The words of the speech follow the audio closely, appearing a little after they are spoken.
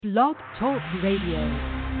Blog Talk Radio.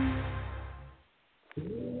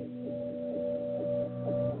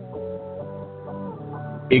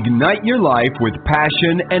 Ignite your life with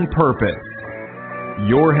passion and purpose.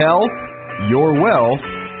 Your health, your wealth,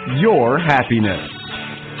 your happiness.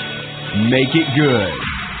 Make it good.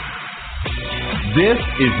 This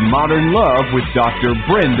is Modern Love with Dr.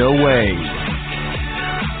 Brenda Wade.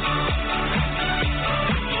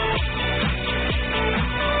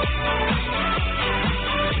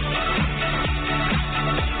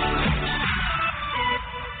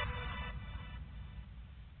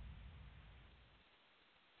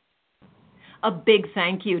 A big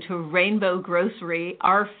thank you to Rainbow Grocery,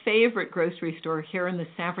 our favorite grocery store here in the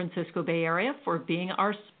San Francisco Bay Area, for being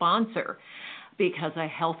our sponsor, because a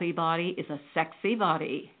healthy body is a sexy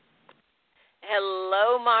body.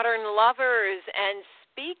 Hello, modern lovers, and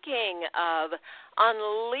speaking of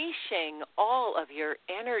unleashing all of your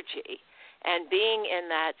energy and being in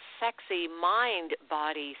that sexy mind,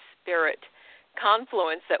 body, spirit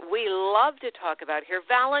confluence that we love to talk about here,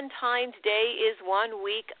 Valentine's Day is 1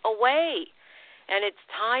 week away. And it's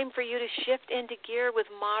time for you to shift into gear with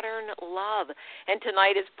modern love. And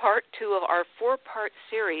tonight is part 2 of our 4-part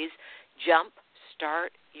series, Jump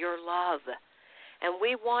Start Your Love. And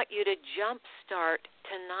we want you to jump start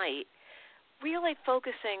tonight, really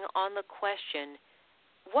focusing on the question,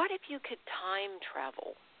 what if you could time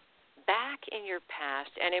travel back in your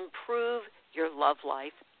past and improve your love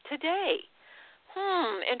life today?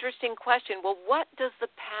 Interesting question. Well, what does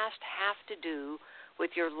the past have to do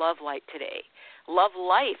with your love life today? Love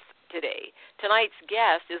life today. Tonight's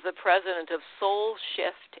guest is the president of Soul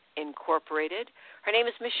Shift Incorporated. Her name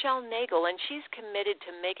is Michelle Nagel, and she's committed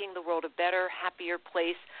to making the world a better, happier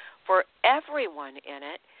place for everyone in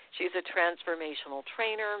it. She's a transformational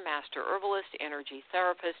trainer, master herbalist, energy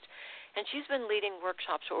therapist, and she's been leading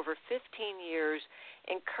workshops for over 15 years,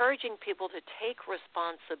 encouraging people to take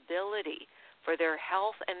responsibility for their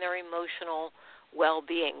health and their emotional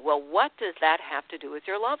well-being. Well, what does that have to do with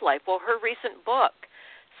your love life? Well, her recent book,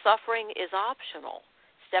 Suffering is Optional,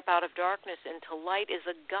 Step Out of Darkness into Light, is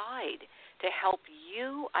a guide to help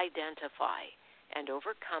you identify and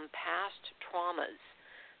overcome past traumas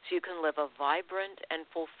so you can live a vibrant and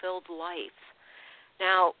fulfilled life.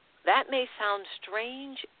 Now, that may sound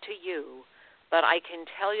strange to you, but I can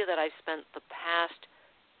tell you that I've spent the past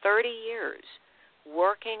 30 years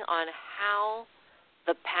working on how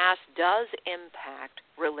the past does impact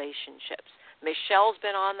relationships. Michelle's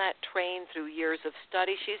been on that train through years of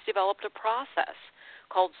study. She's developed a process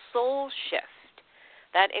called Soul Shift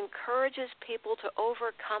that encourages people to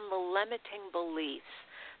overcome the limiting beliefs,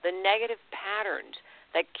 the negative patterns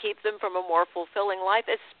that keep them from a more fulfilling life,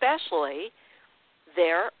 especially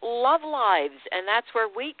their love lives. And that's where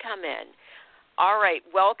we come in. All right,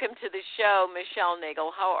 welcome to the show, Michelle Nagel.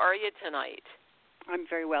 How are you tonight? I'm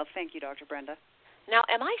very well. Thank you, Dr. Brenda. Now,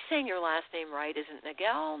 am I saying your last name right? Isn't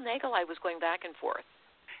Nagel? Nagel, I was going back and forth.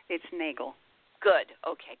 It's Nagel. Good.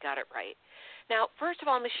 Okay, got it right. Now, first of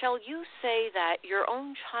all, Michelle, you say that your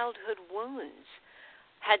own childhood wounds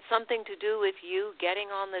had something to do with you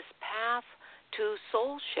getting on this path to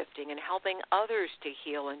soul shifting and helping others to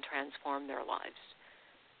heal and transform their lives.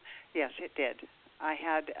 Yes, it did. I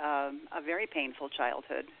had a very painful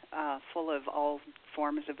childhood, full of all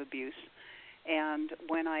forms of abuse. And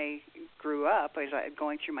when I grew up, as I was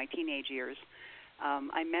going through my teenage years,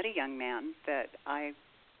 I met a young man that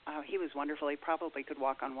he was wonderful. He probably could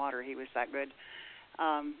walk on water. He was that good.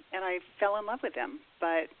 And I fell in love with him.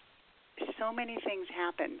 But so many things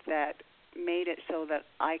happened that made it so that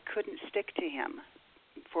I couldn't stick to him.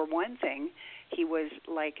 For one thing, he was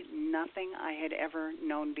like nothing I had ever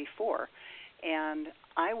known before. And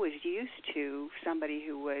I was used to somebody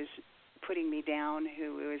who was putting me down,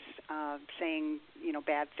 who was saying,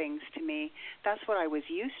 bad things to me. That's what I was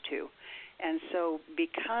used to. And so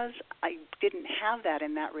because I didn't have that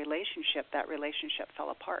in that relationship fell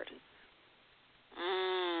apart.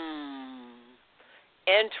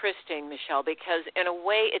 Interesting, Michelle, because in a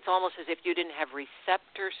way it's almost as if you didn't have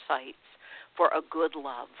receptor sites for a good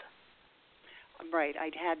love. Right.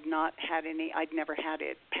 I'd never had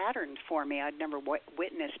it patterned for me. I'd never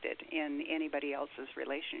witnessed it in anybody else's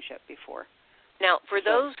relationship before. Now, for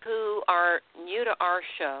those who are new to our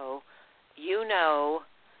show,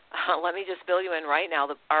 let me just fill you in right now.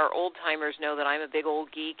 Our old-timers know that I'm a big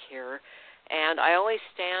old geek here, and I always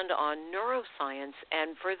stand on neuroscience.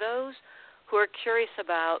 And for those who are curious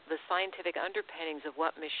about the scientific underpinnings of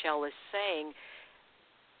what Michelle is saying,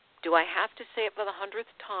 do I have to say it for the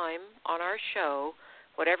 100th time on our show?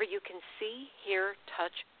 Whatever you can see, hear,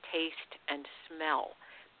 touch, taste, and smell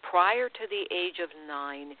prior to the age of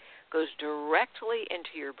 9 goes directly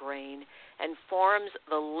into your brain and forms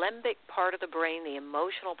the limbic part of the brain, the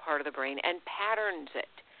emotional part of the brain, and patterns it.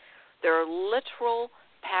 There are literal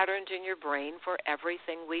patterns in your brain for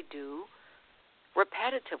everything we do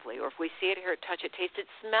repetitively, or if we see it, hear it, touch it, taste it,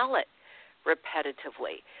 smell it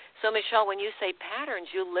repetitively. So, Michelle, when you say patterns,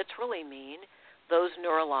 you literally mean those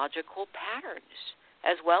neurological patterns,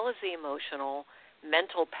 as well as the emotional,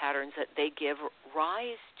 mental patterns that they give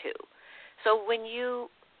rise to. So when you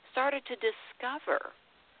started to discover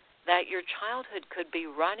that your childhood could be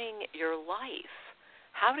running your life,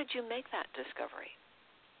 how did you make that discovery?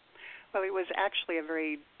 Well, it was actually a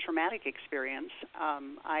very traumatic experience.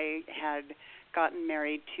 I had gotten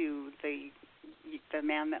married to the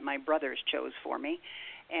man that my brothers chose for me,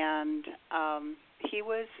 and he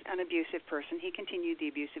was an abusive person. He continued the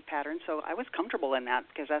abusive pattern, so I was comfortable in that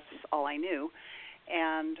because that's all I knew.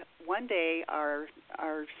 And one day, our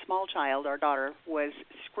small child, our daughter, was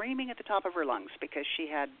screaming at the top of her lungs because she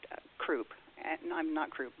had croup. I'm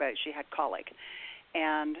not croup, but she had colic.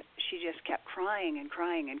 And she just kept crying and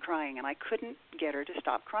crying and crying, and I couldn't get her to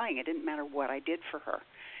stop crying. It didn't matter what I did for her.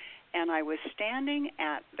 And I was standing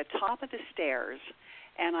at the top of the stairs,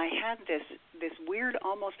 and I had this weird,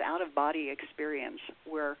 almost out-of-body experience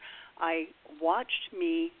where I watched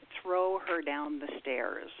me throw her down the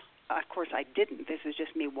stairs. Of course, I didn't. This is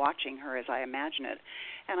just me watching her as I imagine it.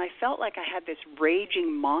 And I felt like I had this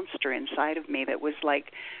raging monster inside of me that was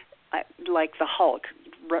like the Hulk,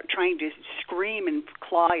 trying to scream and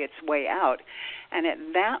claw its way out. And at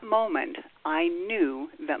that moment, I knew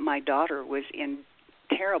that my daughter was in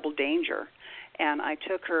terrible danger. And I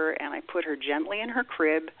took her and I put her gently in her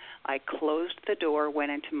crib. I closed the door,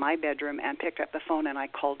 went into my bedroom, and picked up the phone, and I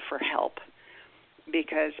called for help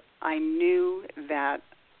because I knew that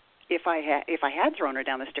if I had thrown her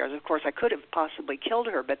down the stairs, of course I could have possibly killed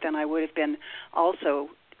her, but then I would have been also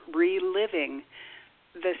reliving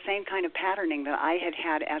the same kind of patterning that I had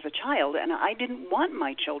had as a child, and I didn't want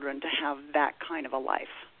my children to have that kind of a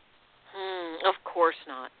life. Of course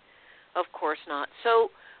not. Of course not. So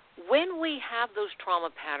when we have those trauma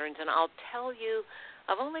patterns, and I'll tell you,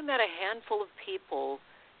 I've only met a handful of people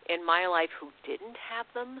in my life who didn't have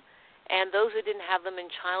them, and those who didn't have them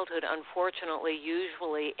in childhood, unfortunately,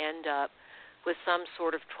 usually end up with some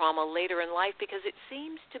sort of trauma later in life because it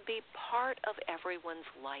seems to be part of everyone's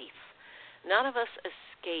life. None of us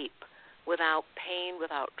escape without pain,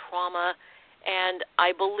 without trauma, and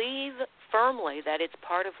I believe firmly that it's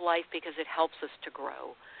part of life because it helps us to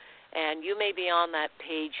grow. And you may be on that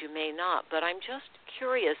page, you may not, but I'm just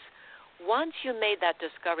curious, once you made that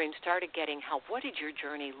discovery and started getting help, what did your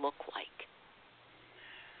journey look like?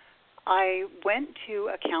 I went to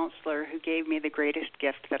a counselor who gave me the greatest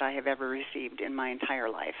gift that I have ever received in my entire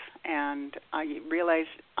life. And I realized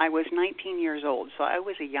I was 19 years old, so I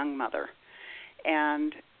was a young mother.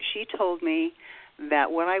 And she told me that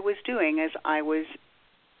what I was doing is I was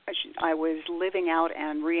living out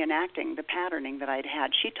and reenacting the patterning that I'd had.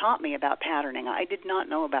 She taught me about patterning. I did not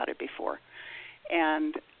know about it before.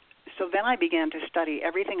 And so then I began to study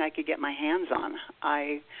everything I could get my hands on.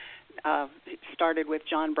 I started with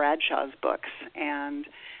John Bradshaw's books and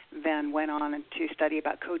then went on to study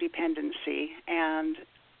about codependency, and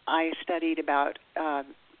I studied about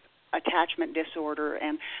attachment disorder,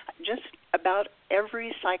 and just about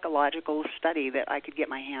every psychological study that I could get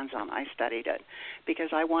my hands on, I studied it because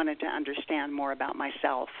I wanted to understand more about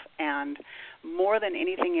myself. And more than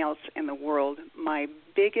anything else in the world, my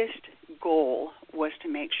biggest goal was to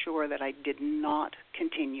make sure that I did not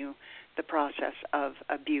continue the process of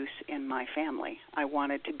abuse in my family. I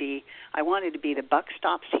wanted to be the buck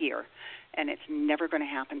stops here, and it's never going to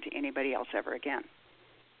happen to anybody else ever again.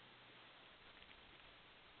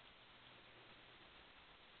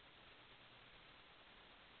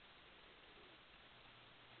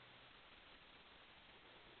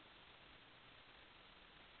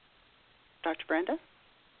 Dr. Brenda?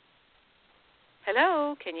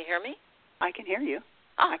 Hello, can you hear me? I can hear you.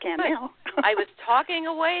 I can good. now. I was talking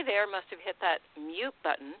away there, must have hit that mute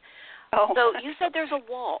button. Oh. So you said there's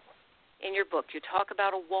a wall in your book. You talk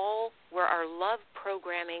about a wall where our love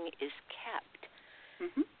programming is kept.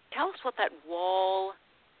 Mm-hmm. Tell us what that wall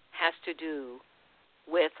has to do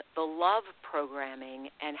with the love programming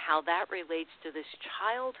and how that relates to this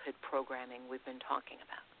childhood programming we've been talking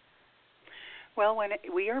about. Well, when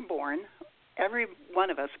we are born, every one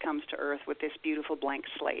of us comes to Earth with this beautiful blank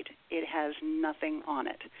slate. It has nothing on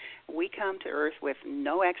it. We come to Earth with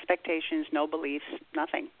no expectations, no beliefs,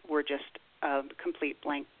 nothing. We're just a complete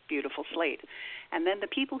blank, beautiful slate. And then the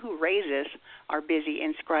people who raise us are busy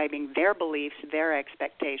inscribing their beliefs, their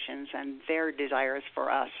expectations, and their desires for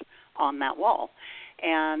us on that wall.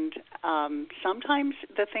 And sometimes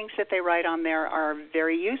the things that they write on there are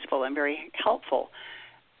very useful and very helpful.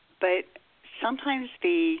 But sometimes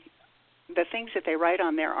the things that they write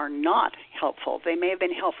on there are not helpful. They may have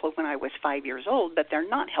been helpful when I was 5 years old, but they're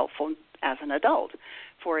not helpful as an adult.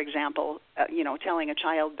 For example, telling a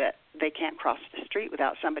child that they can't cross the street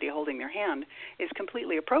without somebody holding their hand is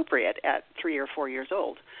completely appropriate at 3 or 4 years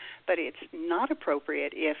old. But it's not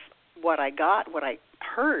appropriate if what I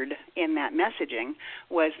heard in that messaging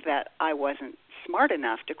was that I wasn't smart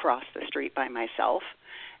enough to cross the street by myself.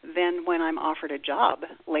 Then when I'm offered a job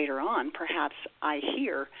later on, perhaps I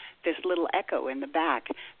hear this little echo in the back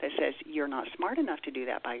that says, you're not smart enough to do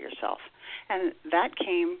that by yourself. And that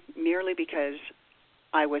came merely because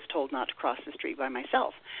I was told not to cross the street by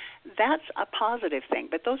myself. That's a positive thing,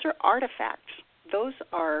 but those are artifacts. Those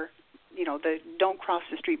are, the don't cross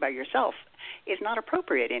the street by yourself is not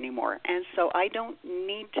appropriate anymore. And so I don't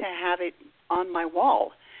need to have it on my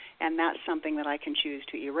wall. And that's something that I can choose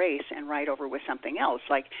to erase and write over with something else,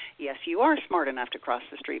 like, yes, you are smart enough to cross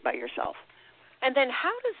the street by yourself. And then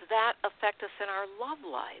how does that affect us in our love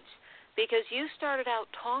lives? Because you started out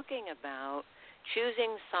talking about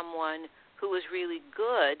choosing someone who was really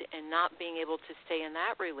good and not being able to stay in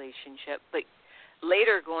that relationship, but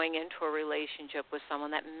later going into a relationship with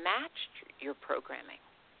someone that matched your programming.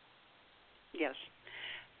 Yes.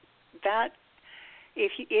 That,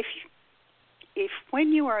 if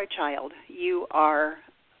when you are a child, you are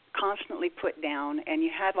constantly put down and you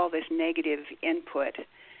have all this negative input,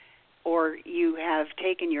 or you have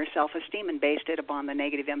taken your self-esteem and based it upon the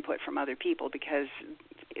negative input from other people, because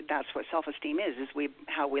that's what self-esteem is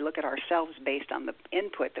how we look at ourselves based on the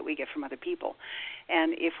input that we get from other people.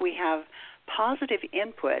 And if we have positive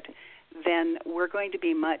input, then we're going to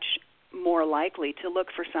be much more likely to look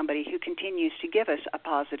for somebody who continues to give us a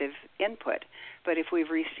positive input. But if we've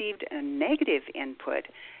received a negative input,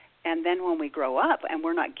 and then when we grow up and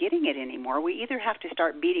we're not getting it anymore, we either have to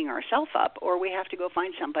start beating ourselves up, or we have to go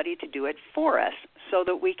find somebody to do it for us so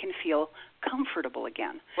that we can feel comfortable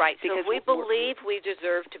again. Right. So if we believe we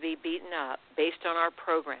deserve to be beaten up based on our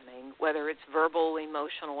programming, whether it's verbal,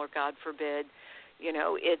 emotional, or God forbid,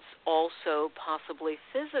 it's also possibly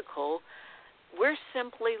physical, we're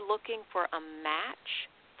simply looking for a match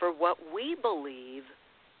for what we believe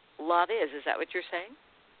love is. Is that what you're saying?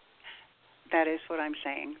 That is what I'm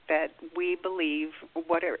saying, that we believe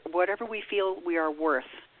whatever we feel we are worth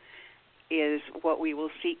is what we will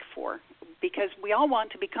seek for, because we all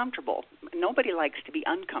want to be comfortable. Nobody likes to be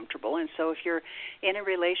uncomfortable, and so if you're in a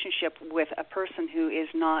relationship with a person who is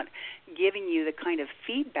not giving you the kind of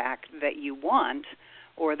feedback that you want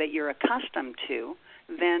or that you're accustomed to,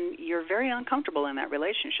 then you're very uncomfortable in that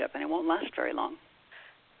relationship, and it won't last very long.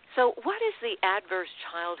 So what is the Adverse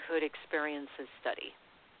Childhood Experiences Study?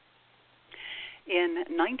 In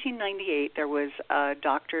 1998, there was a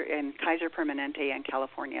doctor in Kaiser Permanente in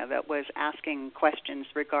California that was asking questions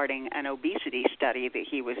regarding an obesity study that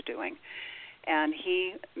he was doing. And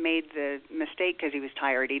he made the mistake because he was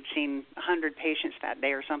tired. He'd seen 100 patients that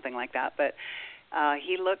day or something like that. But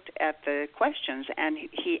he looked at the questions, and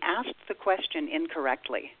he asked the question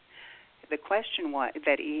incorrectly. The question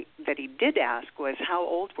that he did ask was, how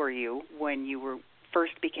old were you when you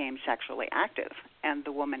first became sexually active? And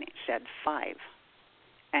the woman said 5.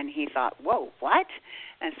 And he thought, whoa, what?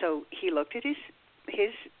 And so he looked at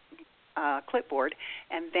his clipboard,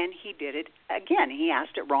 and then he did it again. He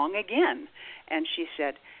asked it wrong again. And she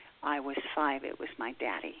said, I was 5. It was my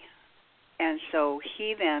daddy. And so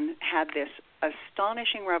he then had this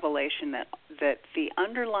astonishing revelation that the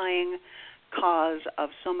underlying cause of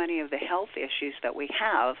so many of the health issues that we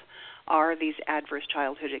have are these adverse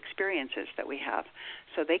childhood experiences that we have.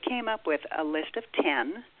 So they came up with a list of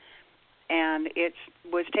 10, and it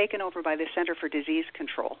was taken over by the Center for Disease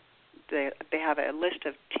Control. They have a list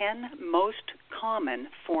of 10 most common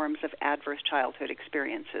forms of adverse childhood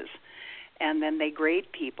experiences, and then they grade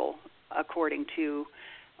people according to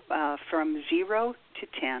from 0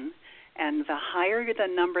 to 10, and the higher the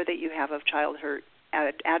number that you have of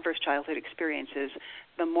adverse childhood experiences,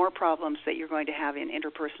 the more problems that you're going to have in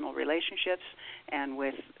interpersonal relationships and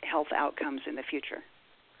with health outcomes in the future.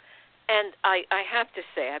 And I have to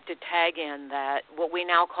say, I have to tag in that what we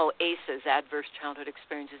now call ACEs, adverse childhood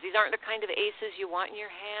experiences, these aren't the kind of ACEs you want in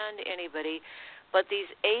your hand, anybody, but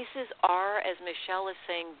these ACEs are, as Michelle is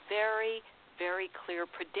saying, very, very clear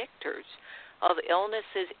predictors of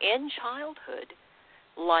illnesses in childhood,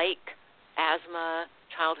 like asthma,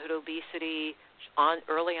 childhood obesity,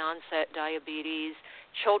 early onset diabetes,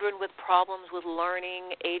 children with problems with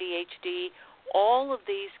learning, ADHD. All of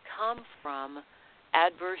these come from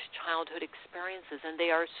adverse childhood experiences, and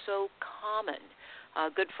they are so common. A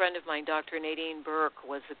good friend of mine, Dr. Nadine Burke,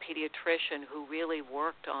 was a pediatrician who really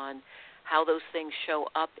worked on how those things show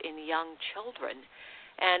up in young children,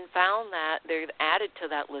 and found that they've added to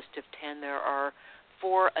that list of 10, there are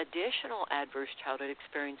 4 additional adverse childhood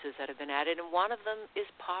experiences that have been added, and one of them is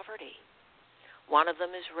poverty. One of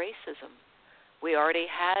them is racism. We already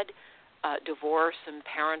had divorce and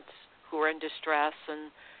parents who are in distress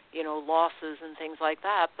and, losses and things like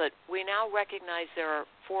that, but we now recognize there are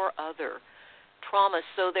 4 other traumas.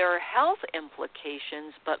 So there are health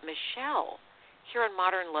implications, but Michelle, here on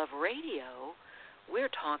Modern Love Radio,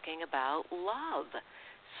 we're talking about love.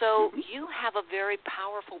 So you have a very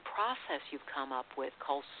powerful process you've come up with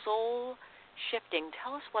called soul shifting.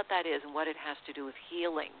 Tell us what that is and what it has to do with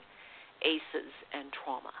healing ACEs and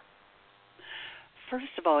trauma.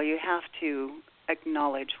 First of all, you have to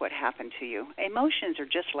acknowledge what happened to you. Emotions are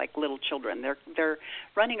just like little children. They're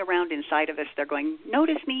running around inside of us. They're going,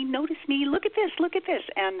 notice me, look at this.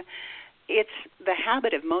 And it's the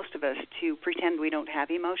habit of most of us to pretend we don't have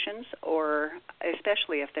emotions, or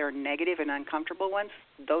especially if they're negative and uncomfortable ones,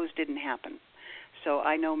 those didn't happen. So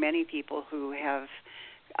I know many people who have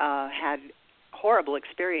had horrible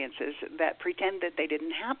experiences that pretend that they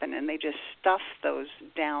didn't happen, and they just stuff those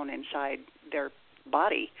down inside their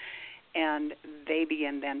body, and they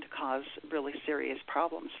begin then to cause really serious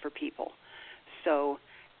problems for people. So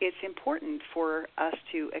it's important for us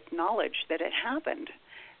to acknowledge that it happened.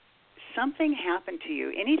 Something happened to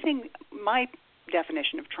you. My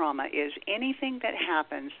definition of trauma is anything that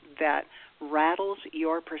happens that rattles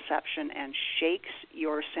your perception and shakes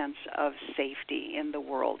your sense of safety in the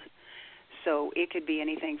world. So it could be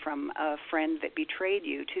anything from a friend that betrayed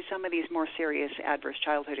you to some of these more serious adverse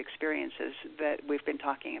childhood experiences that we've been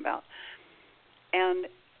talking about. And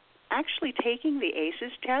actually taking the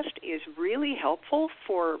ACEs test is really helpful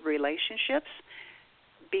for relationships,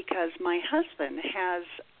 because my husband has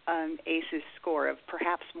an ACEs score of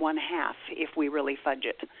perhaps 1/2 if we really fudge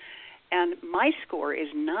it. And my score is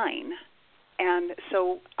 9. And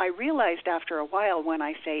so I realized after a while, when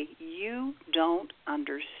I say, you don't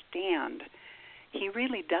understand, he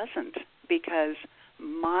really doesn't, because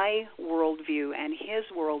my worldview and his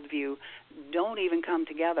worldview don't even come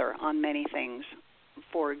together on many things.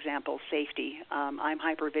 For example, safety. I'm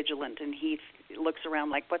hypervigilant, and he looks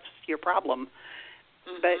around like, what's your problem?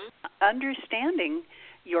 But understanding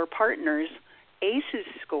your partner's ACEs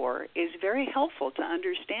score is very helpful to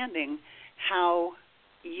understanding how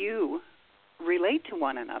you relate to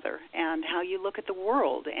one another and how you look at the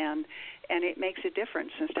world, and it makes a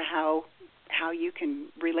difference as to how you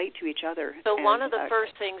can relate to each other. So one of the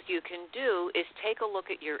first things you can do is take a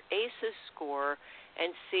look at your ACEs score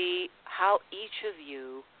and see how each of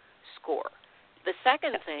you score. The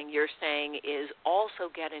second thing you're saying is also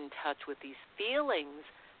get in touch with these feelings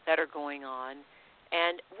that are going on.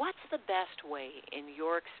 And what's the best way, in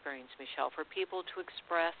your experience, Michelle, for people to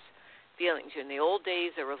express feelings? In the old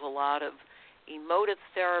days, there was a lot of emotive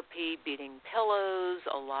therapy, beating pillows,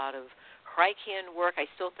 a lot of Reichian work. I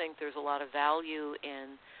still think there's a lot of value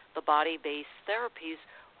in the body-based therapies.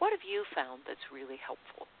 What have you found that's really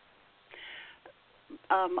helpful?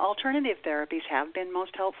 Alternative therapies have been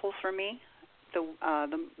most helpful for me. The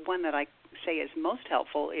one that I say is most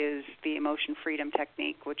helpful is the emotion freedom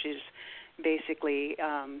technique, which is basically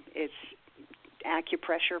it's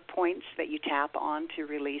acupressure points that you tap on to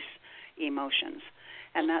release emotions.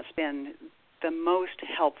 And that's been the most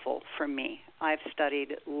helpful for me. I've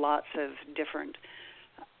studied lots of different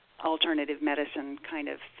alternative medicine kind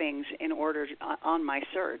of things in order on my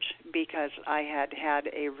search, because I had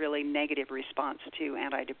a really negative response to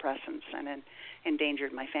antidepressants and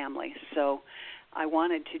endangered my family. So I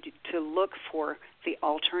wanted to look for the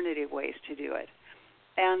alternative ways to do it.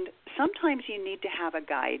 And sometimes you need to have a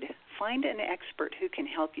guide. Find an expert who can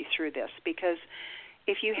help you through this, because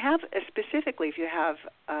if you have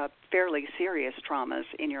fairly serious traumas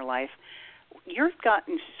in your life, you've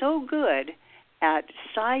gotten so good at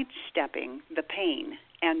sidestepping the pain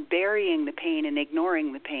and burying the pain and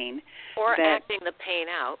ignoring the pain. Or acting the pain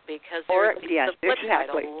out, because there's the flip side.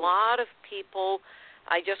 A lot of people,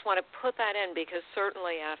 I just want to put that in, because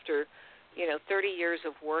certainly after 30 years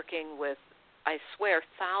of working with, I swear,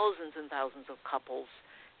 thousands and thousands of couples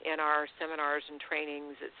in our seminars and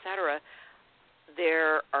trainings, etc.,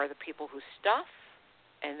 there are the people who stuff,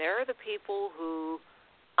 and there are the people who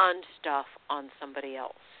unstuff on somebody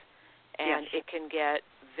else. And It can get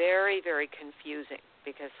very, very confusing,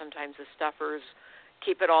 because sometimes the stuffers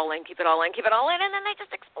keep it all in, and then they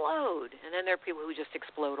just explode. And then there are people who just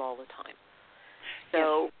explode all the time.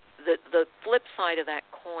 So the flip side of that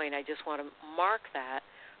coin, I just want to mark that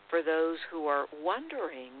for those who are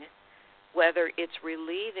wondering, whether it's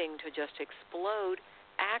relieving to just explode.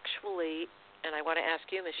 Actually, and I want to ask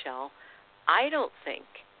you, Michelle, I don't think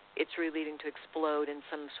it's relieving to explode in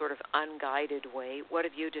some sort of unguided way. What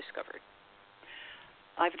have you discovered?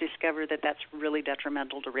 I've discovered that that's really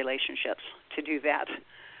detrimental to relationships to do that.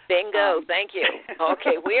 Bingo, thank you.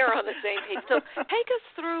 Okay, we are on the same page. So take us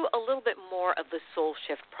through a little bit more of the soul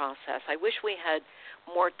shift process. I wish we had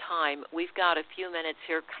more time. We've got a few minutes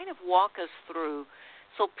here. Kind of walk us through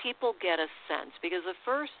so people get a sense, because the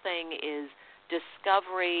first thing is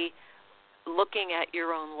discovery, looking at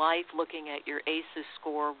your own life, looking at your ACEs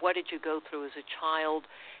score. What did you go through as a child?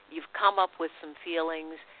 You've come up with some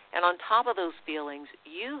feelings, and on top of those feelings,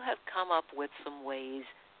 you have come up with some ways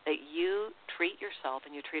that you treat yourself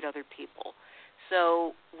and you treat other people.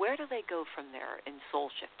 So where do they go from there in soul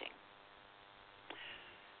shifting?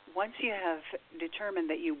 Once you have determined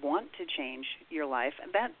that you want to change your life,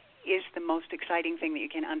 that is the most exciting thing that you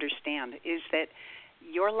can understand, is that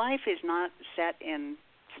your life is not set in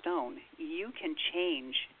stone. You can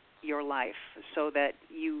change your life so that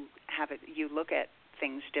you look at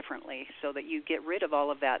things differently, so that you get rid of all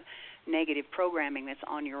of that negative programming that's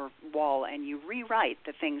on your wall and you rewrite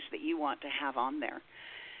the things that you want to have on there.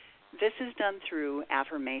 This is done through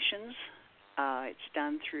affirmations. It's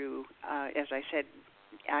done through, as I said,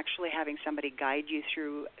 actually having somebody guide you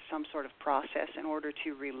through some sort of process in order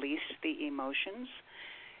to release the emotions.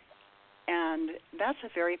 And that's a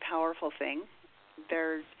very powerful thing.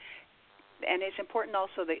 And it's important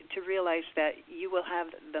also to realize that you will have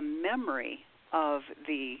the memory of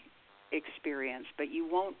the experience, but you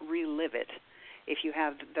won't relive it if you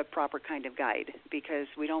have the proper kind of guide, because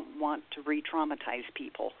we don't want to re-traumatize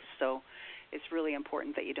people. So it's really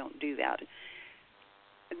important that you don't do that.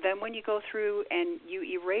 Then when you go through and you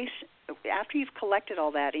erase, after you've collected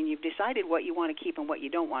all that and you've decided what you want to keep and what you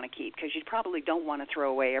don't want to keep, because you probably don't want to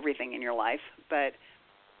throw away everything in your life, but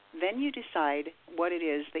then you decide what it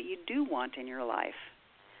is that you do want in your life.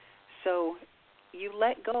 So you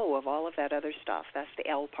let go of all of that other stuff. That's the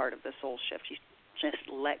L part of the soul shift. You just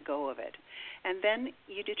let go of it. And then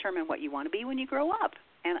you determine what you want to be when you grow up.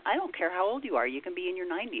 And I don't care how old you are. You can be in your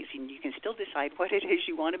 90s, and you can still decide what it is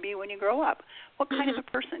you want to be when you grow up. What kind of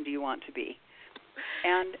a person do you want to be?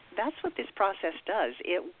 And that's what this process does.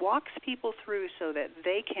 It walks people through so that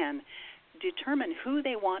they can determine who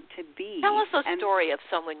they want to be. Tell us a story of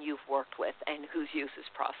someone you've worked with and who's used this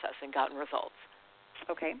process and gotten results.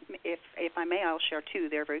 Okay. If I may, I'll share two.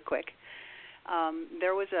 They're very quick.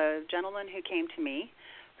 There was a gentleman who came to me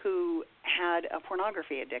who had a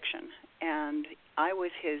pornography addiction, and I was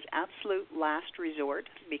his absolute last resort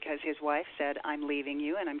because his wife said, "I'm leaving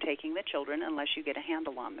you and I'm taking the children unless you get a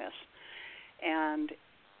handle on this." And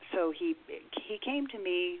so he came to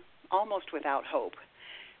me almost without hope,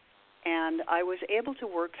 and I was able to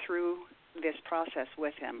work through this process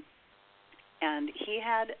with him. And he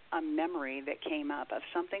had a memory that came up of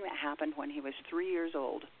something that happened when he was 3 years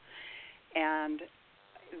old, and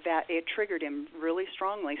that it triggered him really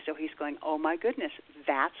strongly. So he's going, "Oh my goodness,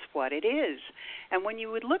 that's what it is." And when you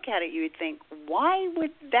would look at it, you would think, why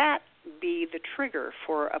would that be the trigger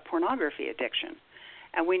for a pornography addiction?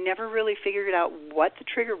 And we never really figured out what the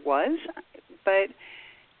trigger was, but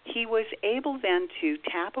he was able then to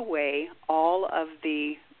tap away all of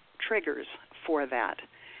the triggers for that.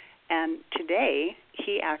 And today,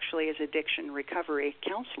 he actually is addiction recovery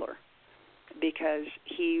counselor because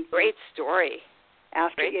he... Great story.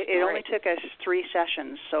 After it only took us 3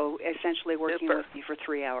 sessions, so essentially working with me for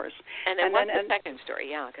 3 hours. And then what's the second story?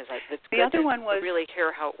 Yeah, because it's the good other one was, to really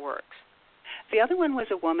hear how it works. The other one was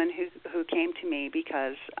a woman who came to me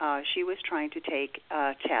because she was trying to take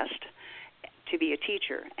a test to be a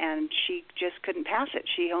teacher, and she just couldn't pass it.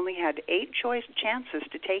 She only had 8 chances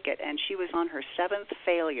to take it, and she was on her 7th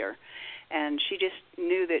failure, and she just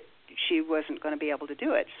knew that she wasn't going to be able to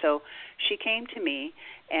do it. So she came to me,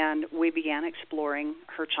 and we began exploring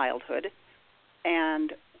her childhood,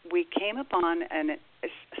 and we came upon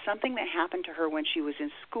something that happened to her when she was in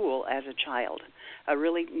school as a child, a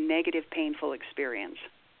really negative, painful experience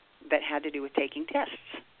that had to do with taking tests.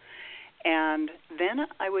 And then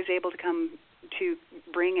I was able to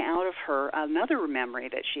bring out of her another memory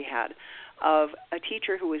that she had of a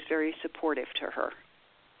teacher who was very supportive to her.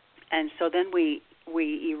 And so then we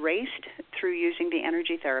erased, through using the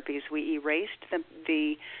energy therapies, we erased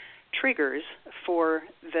the triggers for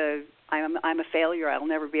the I'm a failure, I'll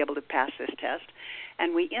never be able to pass this test,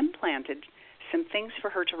 and we implanted some things for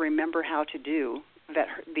her to remember how to do that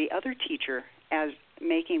the other teacher, as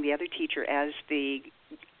making the other teacher as the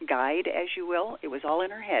guide, as you will. It was all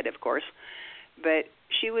in her head, of course, But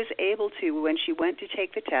she was able to, when she went to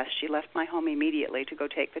take the test, she left my home immediately to go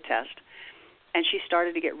take the test, and she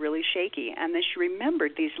started to get really shaky. And then she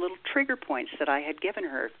remembered these little trigger points that I had given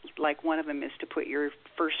her, like one of them is to put your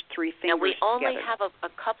first 3 fingers together. Now, we only have a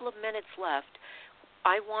couple of minutes left.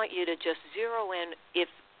 I want you to just zero in. If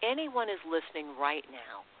anyone is listening right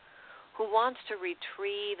now who wants to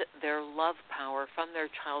retrieve their love power from their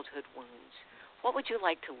childhood wounds, what would you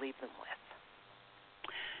like to leave them with?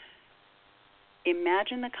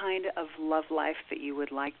 Imagine the kind of love life that you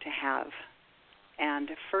would like to have, and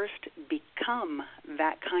first become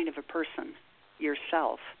that kind of a person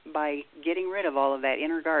yourself by getting rid of all of that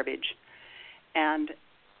inner garbage, and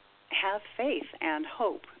have faith and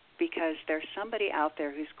hope, because there's somebody out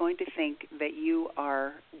there who's going to think that you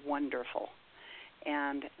are wonderful,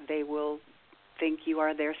 and they will think you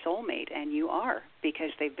are their soulmate, and you are, because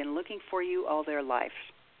they've been looking for you all their life.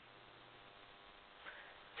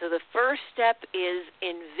 So the first step is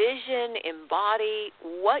envision, embody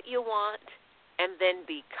what you want, and then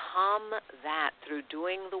become that through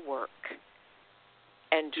doing the work.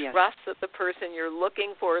 And trust that the person you're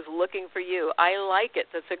looking for is looking for you. I like it.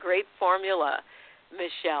 That's a great formula,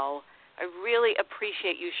 Michelle. I really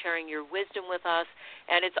appreciate you sharing your wisdom with us.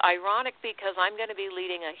 And it's ironic because I'm going to be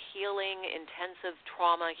leading a healing, intensive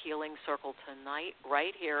trauma healing circle tonight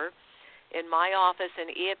right here in my office, and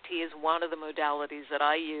EFT is one of the modalities that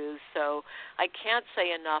I use. So I can't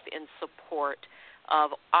say enough in support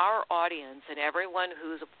of our audience and everyone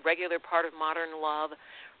who's a regular part of Modern Love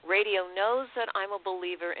Radio knows that I'm a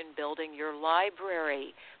believer in building your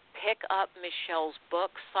library. Pick up Michelle's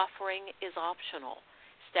book, Suffering is Optional.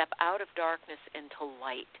 Step out of darkness into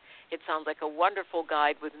light. It sounds like a wonderful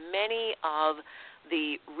guide with many of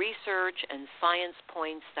the research and science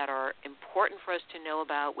points that are important for us to know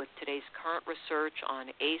about with today's current research on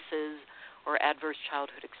ACEs or adverse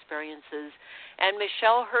childhood experiences. And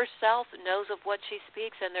Michelle herself knows of what she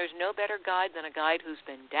speaks, and there's no better guide than a guide who's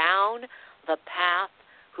been down the path,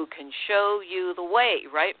 who can show you the way,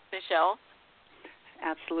 right, Michelle?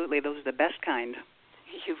 Absolutely. Those are the best kind.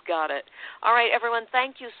 You've got it. All right, everyone,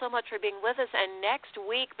 thank you so much for being with us. And next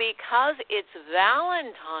week, because it's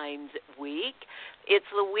Valentine's week, it's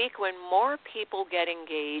the week when more people get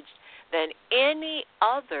engaged than any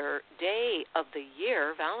other day of the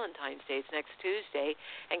year. Valentine's Day is next Tuesday.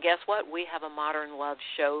 And guess what? We have a Modern Love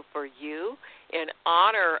show for you. In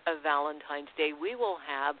honor of Valentine's Day, we will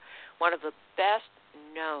have one of the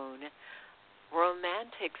best-known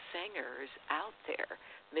romantic singers out there,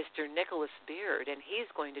 Mr. Nicholas Beard, and he's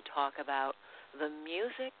going to talk about the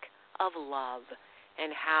music of love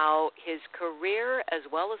and how his career as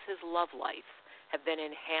well as his love life have been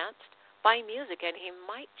enhanced by music, and he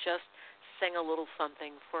might just sing a little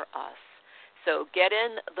something for us. So get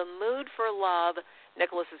in the mood for love.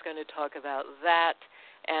 Nicholas is going to talk about that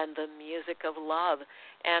and the music of love.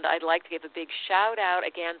 And I'd like to give a big shout-out.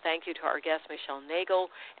 Again, thank you to our guest, Michelle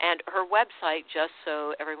Nagel, and her website, just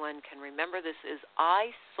so everyone can remember, this is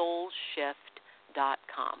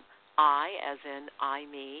isoulshift.com. I, as in I,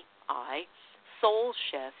 me, I,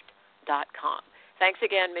 soulshift.com. Thanks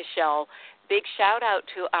again, Michelle. Big shout-out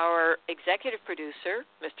to our executive producer,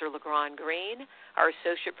 Mr. LeGrand Green, our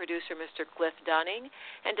associate producer, Mr. Cliff Dunning,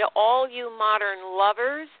 and to all you modern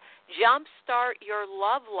lovers, jumpstart your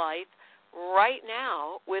love life right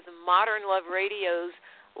now with Modern Love Radio's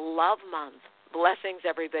Love Month. Blessings,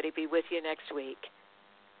 everybody. Be with you next week.